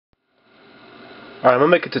Alright, I'm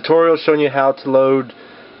going to make a tutorial showing you how to load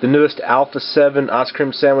the newest Alpha 7 ice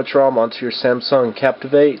cream sandwich ROM onto your Samsung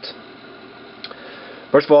Captivate.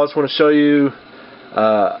 First of all, I just want to show you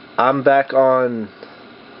I'm back on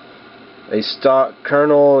a stock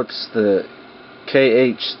kernel. It's the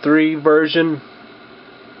KH3 version.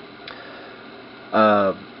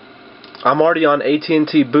 I'm already on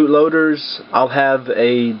AT&T bootloaders. I'll have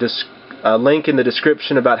a link in the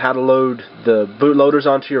description about how to load the bootloaders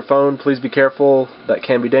onto your phone. Please be careful, that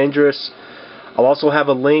can be dangerous. I'll also have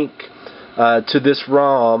a link to this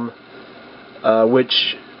ROM,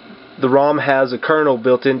 which the ROM has a kernel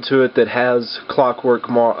built into it that has clockwork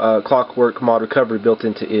mod recovery built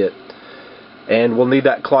into it. And we'll need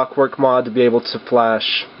that clockwork mod to be able to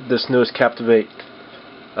flash this newest Captivate,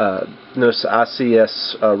 newest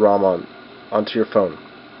ICS ROM onto your phone.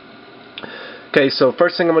 Okay, so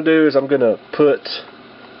first thing I'm going to do is I'm going to put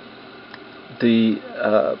the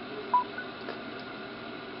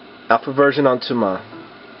alpha version onto my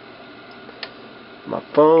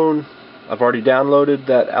phone. I've already downloaded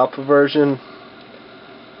that alpha version.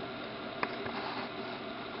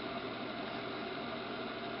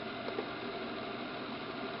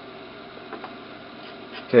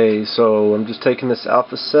 Okay, so I'm just taking this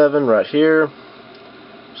Alpha 7 right here.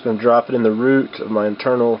 I'm just going to drop it in the root of my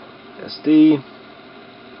internal SD.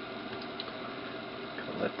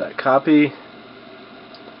 Let that copy.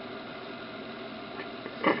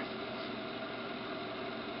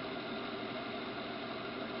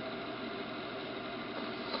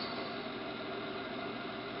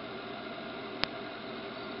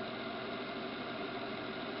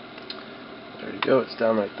 There you go, it's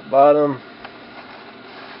down right at the bottom.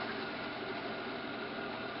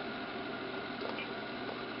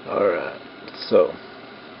 Alright, so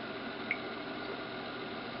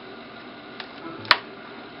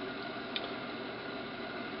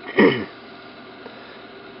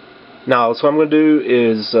now, so what I'm going to do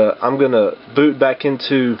is I'm going to boot back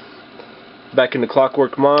into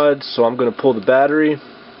Clockwork Mod. So I'm going to pull the battery,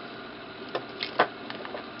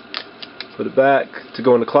 put it back. To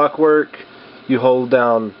go into Clockwork, you hold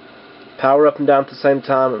down power up and down at the same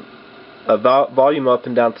time, volume up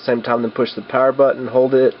and down at the same time, then push the power button,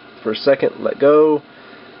 hold it for a second, let go,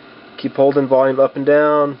 keep holding volume up and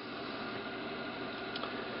down.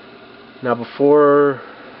 Now before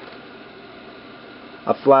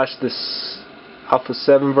I flash this Alpha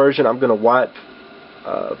 7 version, I'm going to wipe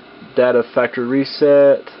data factory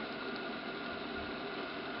reset.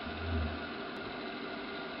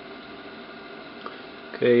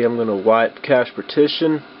 Okay, I'm going to wipe cache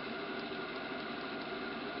partition.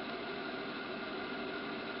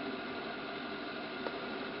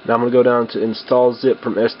 Now I'm going to go down to install zip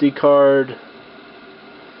from SD card,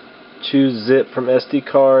 choose zip from SD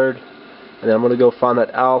card, and then I'm going to go find that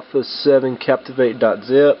Alpha 7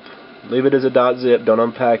 Captivate.zip. Leave it as a .zip, don't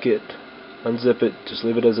unpack it, unzip it, just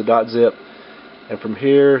leave it as a .zip. And from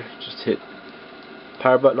here, just hit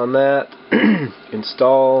power button on that,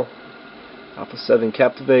 install Alpha 7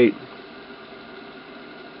 Captivate.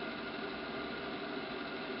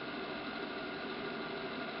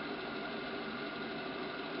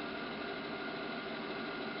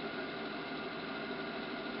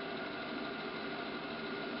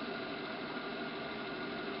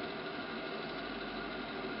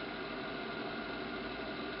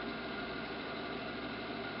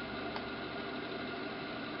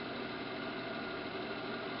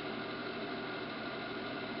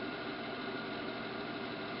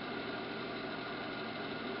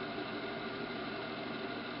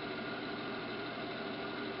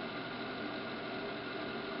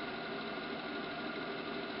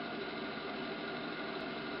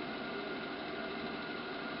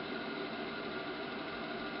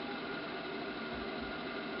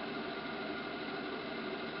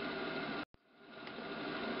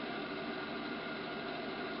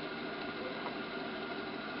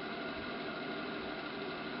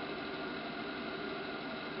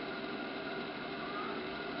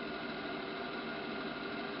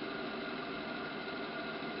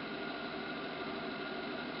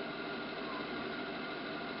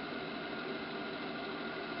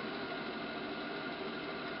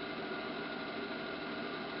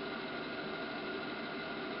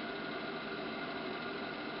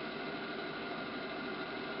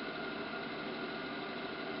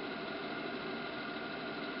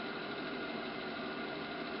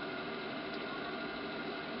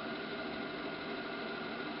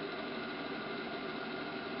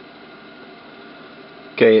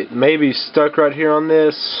 Okay, it may be stuck right here on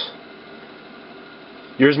this.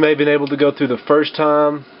 Yours may have been able to go through the first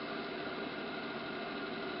time.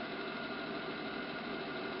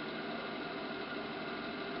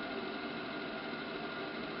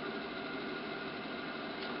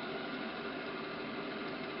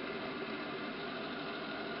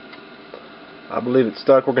 I believe it's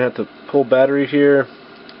stuck. We're going to have to pull battery here.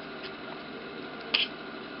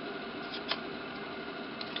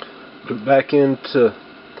 Boot back into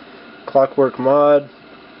Clockwork mod.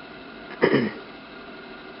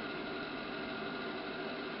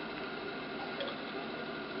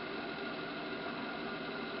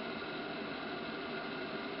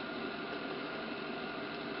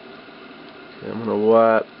 I'm going to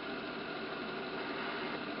wipe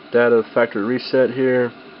data factory reset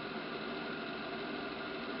here.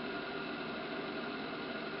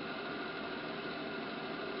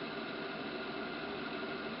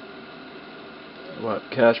 Wipe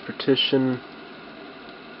cache partition.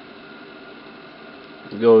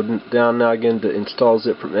 Go down now again to install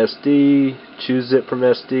zip from SD. Choose zip from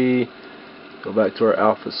SD. Go back to our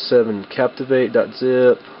Alpha 7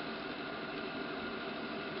 Captivate.zip.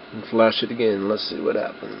 And flash it again. Let's see what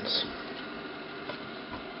happens.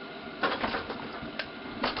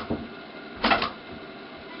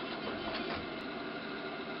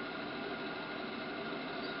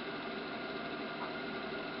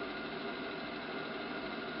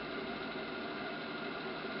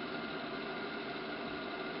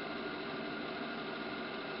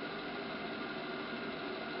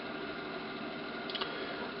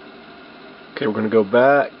 Okay, we're going to go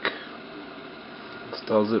back.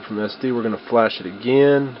 Install zip from SD. We're going to flash it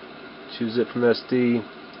again. Choose zip from SD.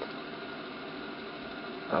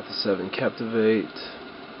 Alpha 7 Captivate.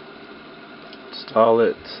 Install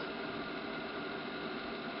it.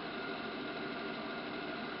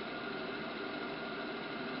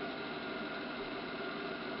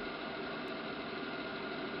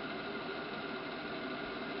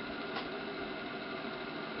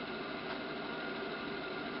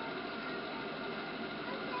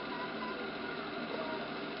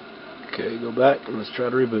 Okay, go back and let's try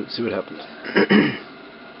to reboot, see what happens.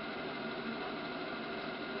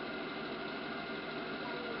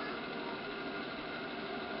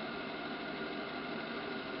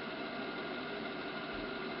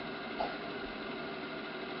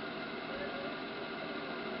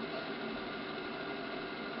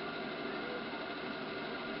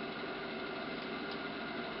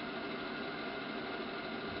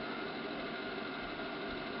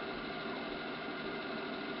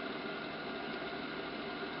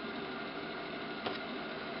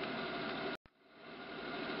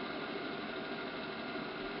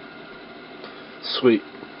 Sweet.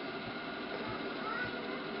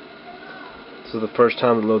 So the first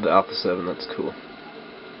time to load the Alpha 7, that's cool.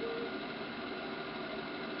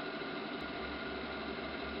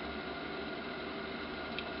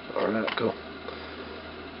 Alright, cool.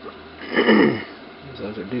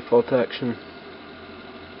 That's our default action.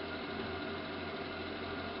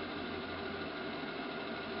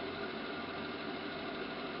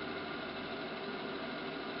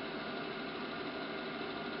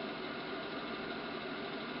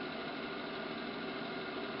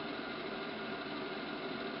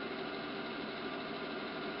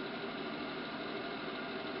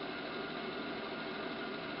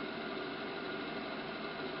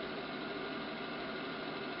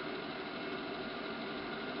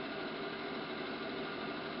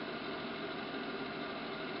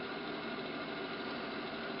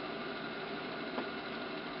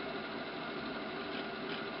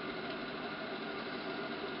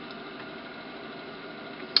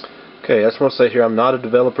 Okay, I just want to say here, I'm not a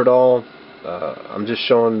developer at all. I'm just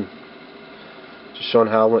showing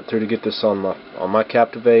how I went through to get this on my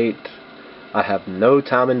Captivate. I have no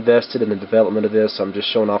time invested in the development of this. I'm just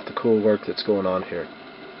showing off the cool work that's going on here.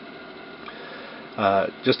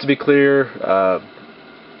 Just to be clear,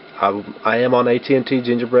 I am on AT&T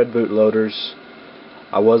Gingerbread bootloaders.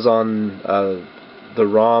 I was on the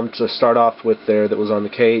ROM to start off with there that was on the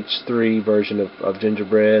KH3 version of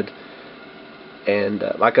Gingerbread. And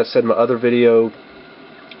like I said in my other video,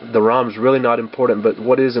 the ROM's really not important, but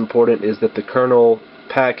what is important is that the kernel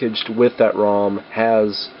packaged with that ROM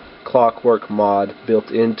has Clockwork mod built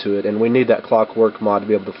into it, and we need that Clockwork mod to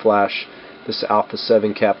be able to flash this Alpha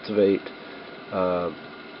 7 Captivate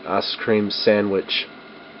ice cream sandwich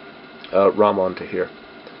ROM onto here.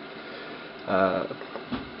 So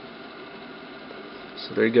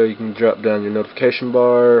there you go. You can drop down your notification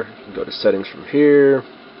bar. You can go to settings from here.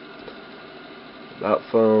 About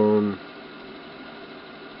phone.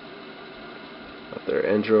 Up there,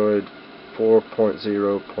 Android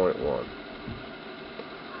 4.0.1.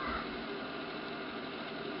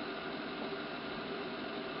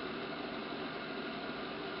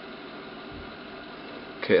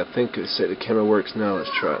 Okay, I think they say the camera works now.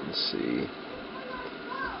 Let's try it and see.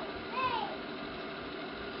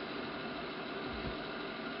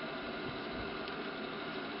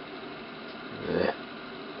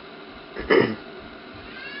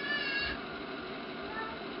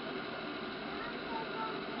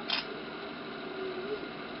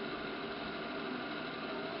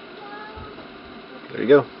 There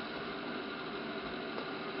you go.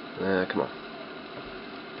 Come on.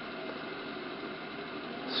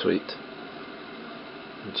 Sweet.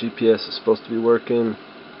 The GPS is supposed to be working.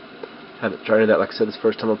 Haven't tried that, like I said, this is the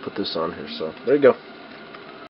first time I put this on here, so there you go.